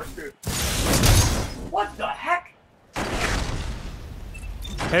heavy ammo, we're screwed. What the heck?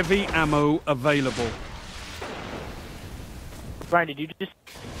 Heavy ammo available. Brian, did you just...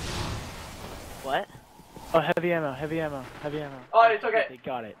 What? Oh, heavy ammo. Oh, it's okay. They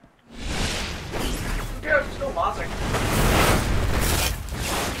got it. Dude, I'm still mossing.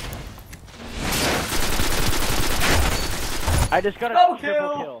 I just got a Double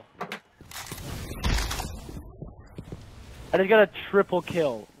triple kill. I just got a triple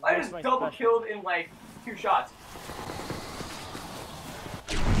kill. I just double killed in like 2 shots.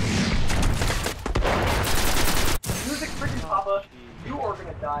 Music freaking Papa, you are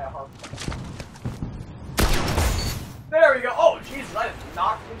gonna die a hard way. There we go. Oh, Jesus, I just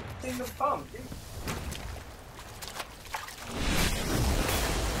knocked the thing of come, dude.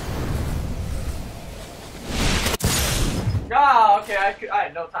 Ah, okay, I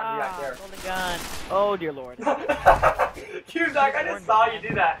had no time to be back there. Golden gun. Oh dear lord. Q-Doc, I just saw you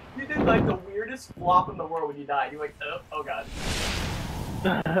do that. You did like the weirdest flop in the world when you died. You were like, oh god.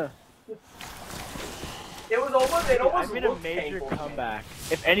 It almost made a looked major painful to me. comeback.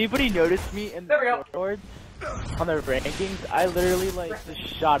 If anybody noticed me in the Discord on their rankings, I literally like just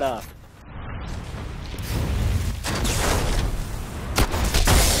shot up.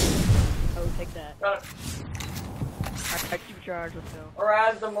 Oh, take that. Got it. I keep a charge, let's go. Or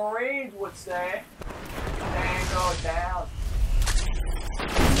as the Marines would say, tango down.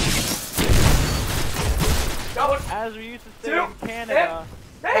 Got one. As we used to say in Canada.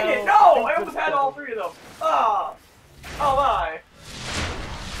 Dang it, no! I almost had all 3 of them. Ah! Oh my!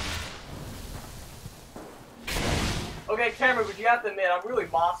 Okay, Cameron, but you have to admit, I'm really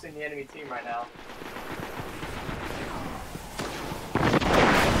mossing the enemy team right now.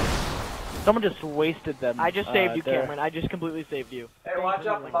 Someone just wasted them. I just saved you, Cameron. I just completely saved you. Hey, watch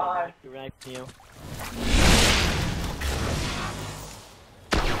out from behind. You.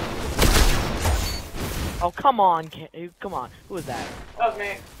 Oh, come on, come on. Who was that? That was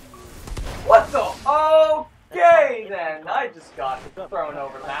me. What the? Okay, then. I just got thrown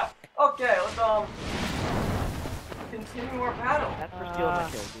over the map. Okay, let's, continue our battle. That's for stealing my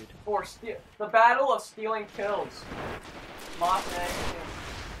kill, dude. For the battle of stealing kills. Moss and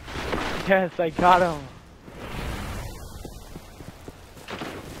Yes, I got him.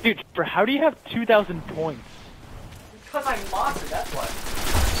 Dude, how do you have 2,000 points? Because I'm mossing, that's why.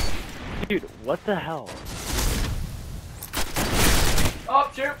 Dude, what the hell? Oh,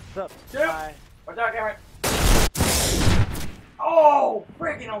 shoot! What's up? Shoot! Hi. Watch out, Cameron. Oh,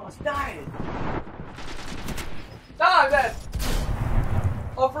 freaking almost died. Ah, I'm dead.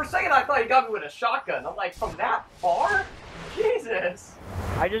 Oh, for a second I thought he got me with a shotgun. I'm like, from that far? Jesus.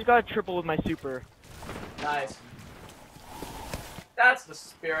 I just got a triple with my super. Nice. That's the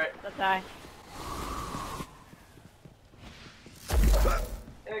spirit. Let's die.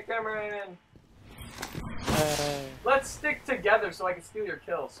 Hey, Cameron. Let's stick together so I can steal your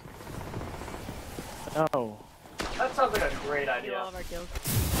kills. No. That sounds like a great Steal idea. all of our kills.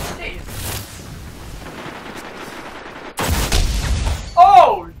 Jeez.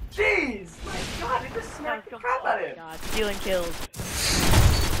 Oh, jeez! My God, it just smacked the crap out of him. God, stealing kills.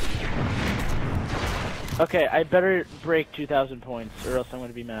 Okay, I better break 2,000 points, or else I'm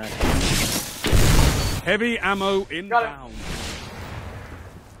gonna be mad. Heavy ammo inbound.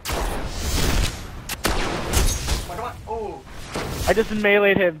 Come on. Oh. I just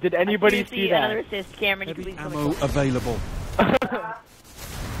meleeed him. Did anybody see that? Another assist, Cameron. You Heavy please ammo available.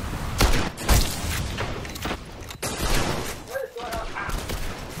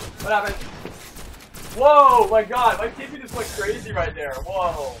 What happened? Whoa, my god, my TP just went crazy right there.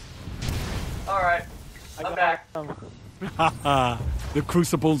 Whoa. Alright, I'm back. Haha, the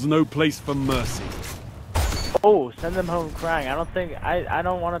Crucible's no place for mercy. Oh, send them home crying. I don't think, I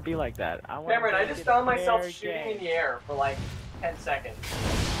don't want to be like that. Cameron, I just found myself shooting in the air for like 10 seconds.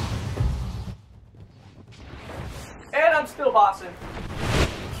 And I'm still bossing.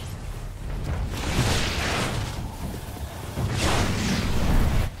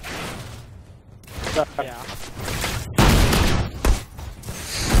 Yeah.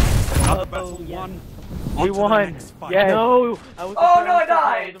 We won. Yes. No. Oh no, I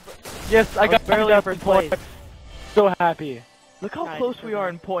died. Yes, I got barely up first in points. place. So happy. Look how close we are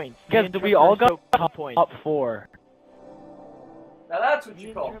in points. Guess we all got top 4. Now that's what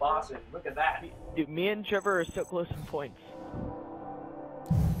you call bossing. Look at that. Dude, me and Trevor are so close in points.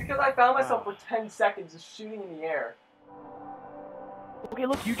 Because I found myself for 10 seconds just shooting in the air. Okay,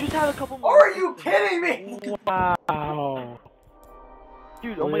 look, you just have a couple more. Are you kidding me? Wow.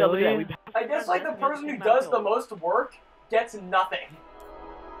 Dude, oh my god, look at that. I guess like the person who does the most work gets nothing.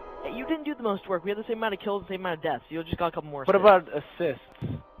 Yeah, you didn't do the most work. We had the same amount of kills, the same amount of deaths. You just got a couple more What assists. about assists?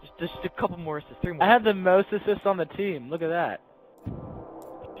 Just a couple more assists. 3 more. I had the most assists on the team. Look at that.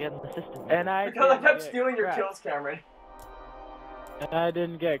 You had an assistant. And I Because I didn't kept get stealing your crap. kills, Cameron. And I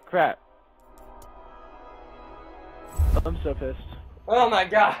didn't get crap. I'm so pissed. Oh my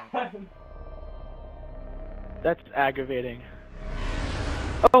god. That's aggravating.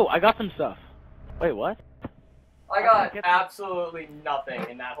 Oh, I got some stuff. Wait, what? I got absolutely nothing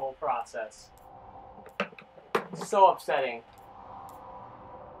in that whole process. So upsetting.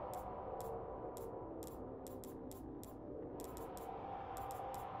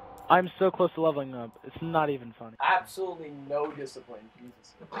 I'm so close to leveling up. It's not even funny. Absolutely no discipline,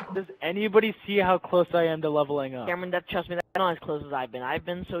 Jesus. Does anybody see how close I am to leveling up? Cameron, trust me, that's not as close as I've been. I've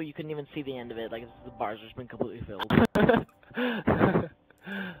been so you couldn't even see the end of it. Like, the bars have just been completely filled.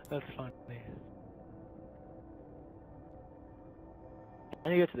 That's funny. I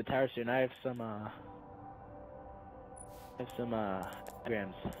need to go to the tower soon. I have some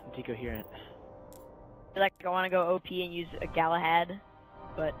grams. Decoherent. Like, I want to go OP and use a Galahad,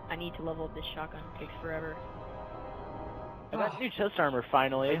 but I need to level up this shotgun. It takes forever. I got new chest armor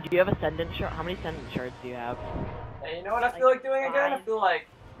finally. Do you have Ascendant shard? How many Ascendant shards do you have? Hey, you know what I feel like doing again? I feel like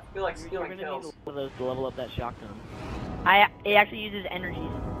You're stealing gonna kills. need one of those to level up that shotgun. It actually uses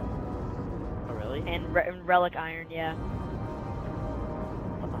energies. Oh, really? And relic iron, yeah.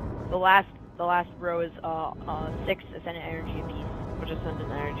 The last row is 6 ascendant energy apiece. Which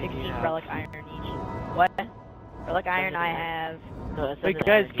Ascendant energy do you Just have? relic iron each. What? Relic iron I have. No, Ascendant Wait,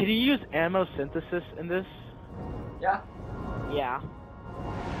 guys, energy. can you use ammo synthesis in this? Yeah. Yeah.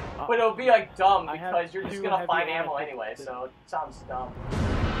 But it'll be like dumb I have because you're just 2 gonna heavy find ammo ammo anyway, so it sounds dumb.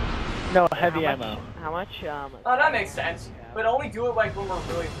 No, heavy How ammo. much? How much? Oh, that makes sense. But only do it like when we're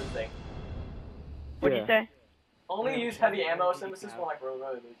really losing. What'd you say? Only use heavy ammo synthesis when like we're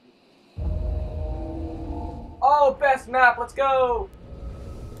really losing. Oh, best map, let's go!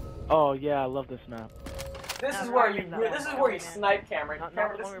 Oh yeah, I love this map. This No, is where not you snipe, Cameron. Not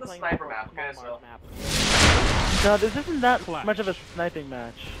Cameron, the this one is we're the playing sniper on map, okay? Mars So map. No, this isn't that Clash. much of a sniping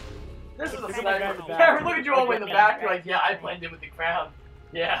match. this is a Look at the sniper. guy in the back. Cameron, look at you all the way in the Look back. You're like, yeah, I blend in with the crowd.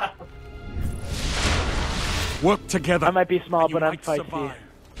 Yeah. Work together. I might be small, and you but I'm might feisty. survive.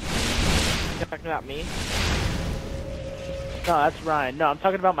 You're talking about me? No, that's Ryan. No, I'm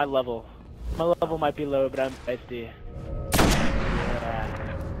talking about my level. My level might be low, but I'm feisty. Yeah.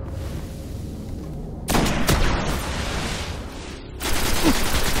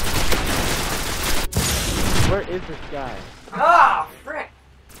 Where is this guy? Ah, frick!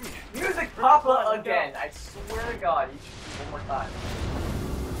 Music Papa again. I swear to God, you should do one more time.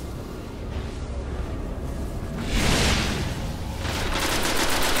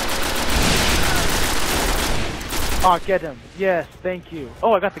 Oh, get him. Yes, thank you.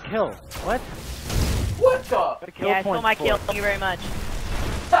 Oh, I got the kill. What? What the? Got a kill Yeah, I stole points my for kill. it. Thank you very much.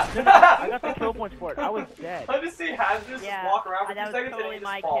 I got the kill points for it. I was dead. I just see Hazardous Yeah, just walk around for 2 that was seconds totally and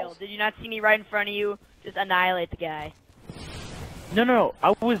he my just kill. falls. Did you not see me right in front of you? Just annihilate the guy. No,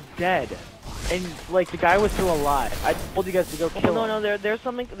 I was dead. And, like, the guy was still alive. I told you guys to go kill No, him. no, there's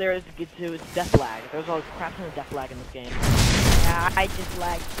something, there is to, it's death lag. There's all crap ton of death lag in this game. Yeah, I just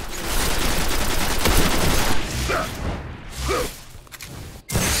lagged.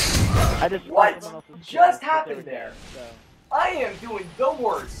 What just happened there? So. I am doing the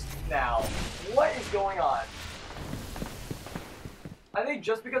worst now. What is going on? I think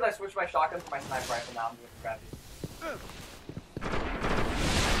just because I switched my shotgun for my sniper rifle now, I'm doing crappy.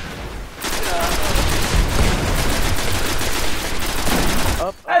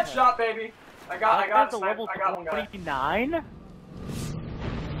 Headshot, baby! I got one guy. 29?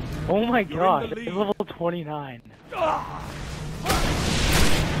 Oh my gosh, it's level 29.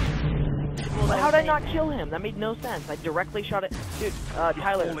 Well, how did I not kill him? That made no sense. I directly shot it. Dude,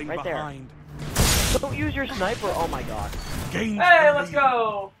 Tyler, right there. Don't use your sniper. Oh my god. Hey, let's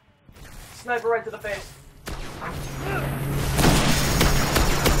go! Sniper right to the face.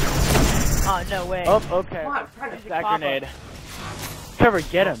 Oh, no way. Oh, okay. Come on, I'm trying to Use that grenade. Trevor,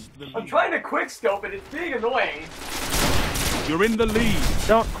 get him. I'm trying to quick scope it. It's being annoying. You're in the lead.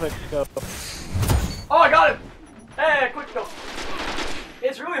 Don't quick scope. Oh, I got him! Hey, quick scope.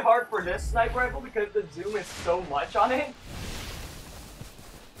 It's really hard for this sniper rifle because the zoom is so much on it.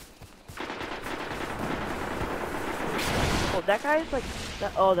 Oh, that guy's like,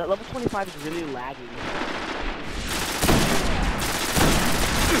 that level 25 is really laggy.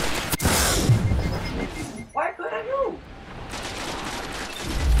 Why couldn't I move?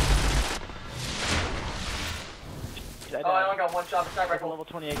 Oh, I only got one shot for sniper rifle. Level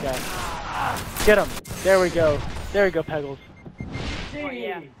 28 guy. Get him. There we go. There we go, Peggles. Jeez. Oh,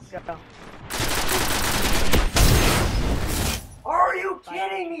 yeah. Go. Are you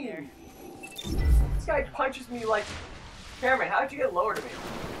kidding me? This guy punches me like... Cameron, how did you get lower to me?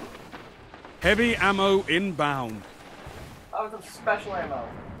 Heavy ammo inbound. I was some special ammo.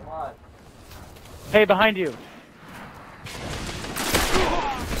 Come on. Hey, behind you.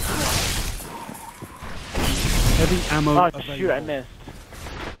 Heavy ammo Oh, available. shoot, I missed.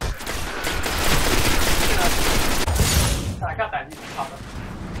 I got that. You can pop him.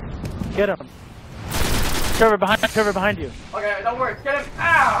 Get him. Trevor, behind you. Okay, don't worry. Get him.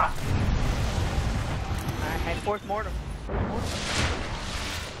 Ah! Alright, force mortem.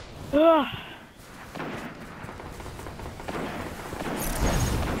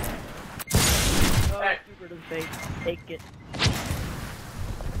 Hey. Super to the face. Take it.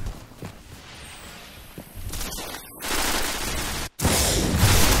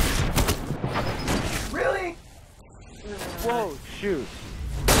 Really? Whoa, shoot.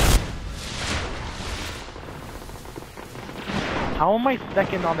 How am I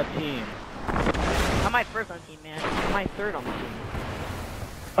second on the team? I'm my first on team, man. I'm my third on the team.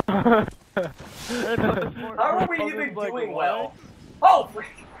 How are we even doing well? Oh, frick.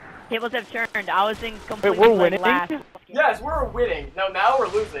 Tables have turned. I was in completely Wait, we're winning? last. Yes, we're winning. No, now we're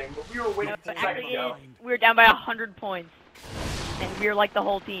losing, but we were winning No, 2 seconds actually, ago. we were down by 100 points. And we were like the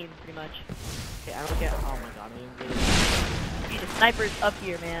whole team, pretty much. Okay, I don't get. Oh my god, I didn't get it. The sniper's up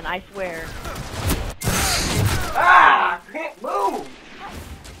here, man. I swear. Ah! I can't move!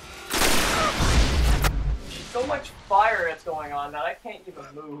 There's so much fire that's going on that I can't even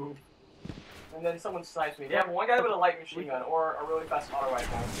move. And then someone snipes me. They have one guy with a light machine gun or a really fast auto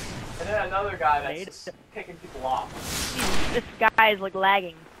rifle. And then another guy that's just picking people off. This guy is like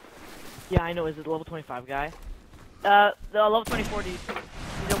lagging. Yeah, I know. Is it the level 25 guy? The level 24 dude.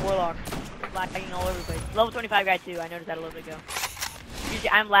 He's a warlock. Lagging all over the place. Level 25 guy too. I noticed that a little bit ago. Usually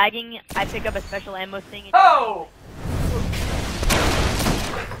I'm lagging. I pick up a special ammo thing. And Oh!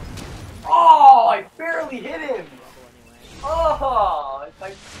 Oh! I barely hit him! Oh!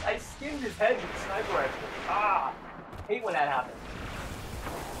 I skimmed his head with the sniper rifle. Ah! Hate when that happens.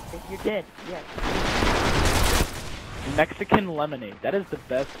 You're dead. Yes. Mexican lemonade. That is the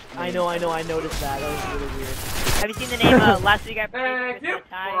best. I know. I noticed that. That was really weird. Have you seen the name? Last week I played Thank you with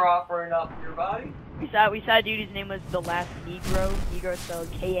Ty. for offering up your body. We saw a dude whose name was the Last Negro. Negro spelled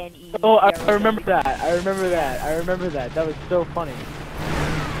K-N-E. Oh, I remember that. I remember that. That was so funny.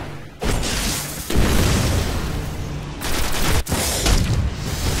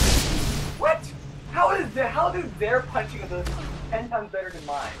 What? How do their punching ability 10 times better than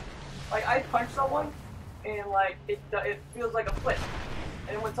mine? Like, I punch someone, and like, it feels like a flip.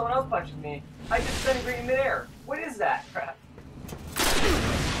 And when someone else punches me, I just disintegrate in midair. What is that crap?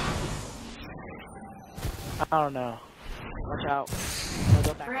 I don't know. Watch out. No,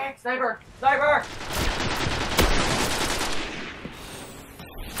 go back. Frick, sniper! Sniper!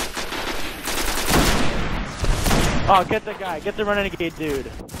 Oh, get the guy. Get the renegade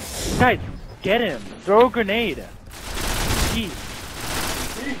dude. Guys, get him. Throw a grenade. Jeez.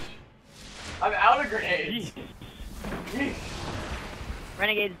 Yeesh. I'm out of grenades. Jeez. Yeesh.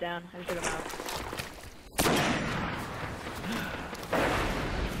 Renegade's down. I just took him out.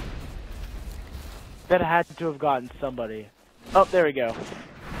 That had to have gotten somebody. Oh, there we go.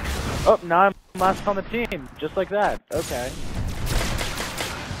 Oh, now I'm last on the team. Just like that. Okay.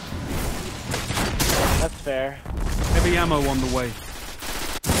 That's fair. Heavy ammo on the way.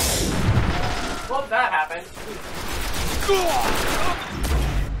 Well, that happened.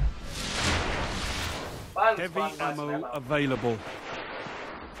 Heavy ammo available.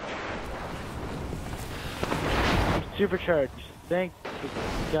 I'm supercharged. Thank the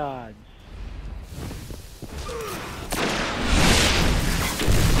gods.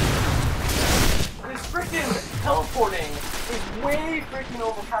 This freaking teleporting is way freaking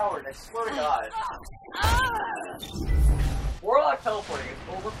overpowered, I swear to God. Warlock teleporting is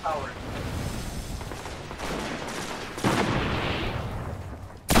overpowered.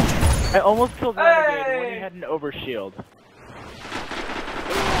 I almost killed Renegade when he had an overshield.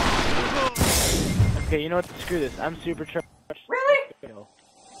 Okay, you know what? Screw this. I'm supercharged. Really?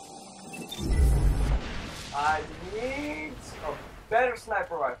 I need a better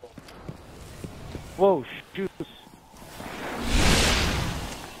sniper rifle. Whoa, shoot.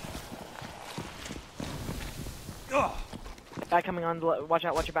 Guy coming on. Watch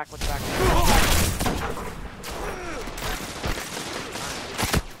out! Watch your back! Watch your back!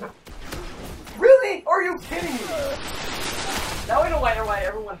 Really? Are you kidding me? Now I know why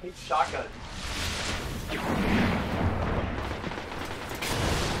everyone hates shotguns.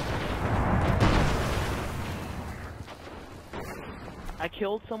 I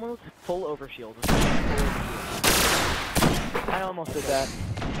killed someone with full overshield. I almost did that.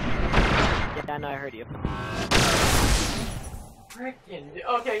 Yeah, I know. I heard you. Frickin'.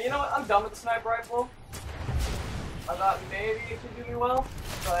 Okay, you know what? I'm done with the sniper rifle. I thought maybe it could do me well,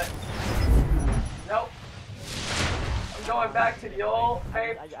 but nope. I'm going back to the old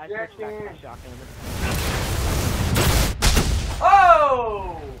pipe I switched back to my shotgun.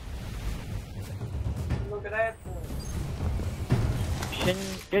 Oh! Look at that.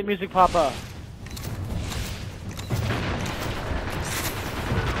 Get music, Papa.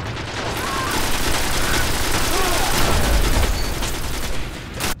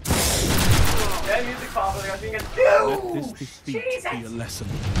 That music Papa, they're being a Let this defeat be a lesson.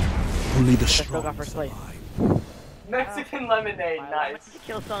 Only the strong got first place. survive. Mexican lemonade, I nice. went to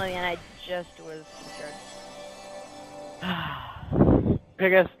kill someone and I just was supercharged.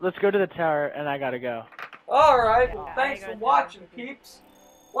 Pigus, let's go to the tower, and I gotta go. Alright, well, Yeah, thanks I for got watching, peeps.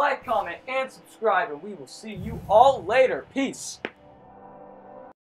 Like, comment, and subscribe, and we will see you all later. Peace.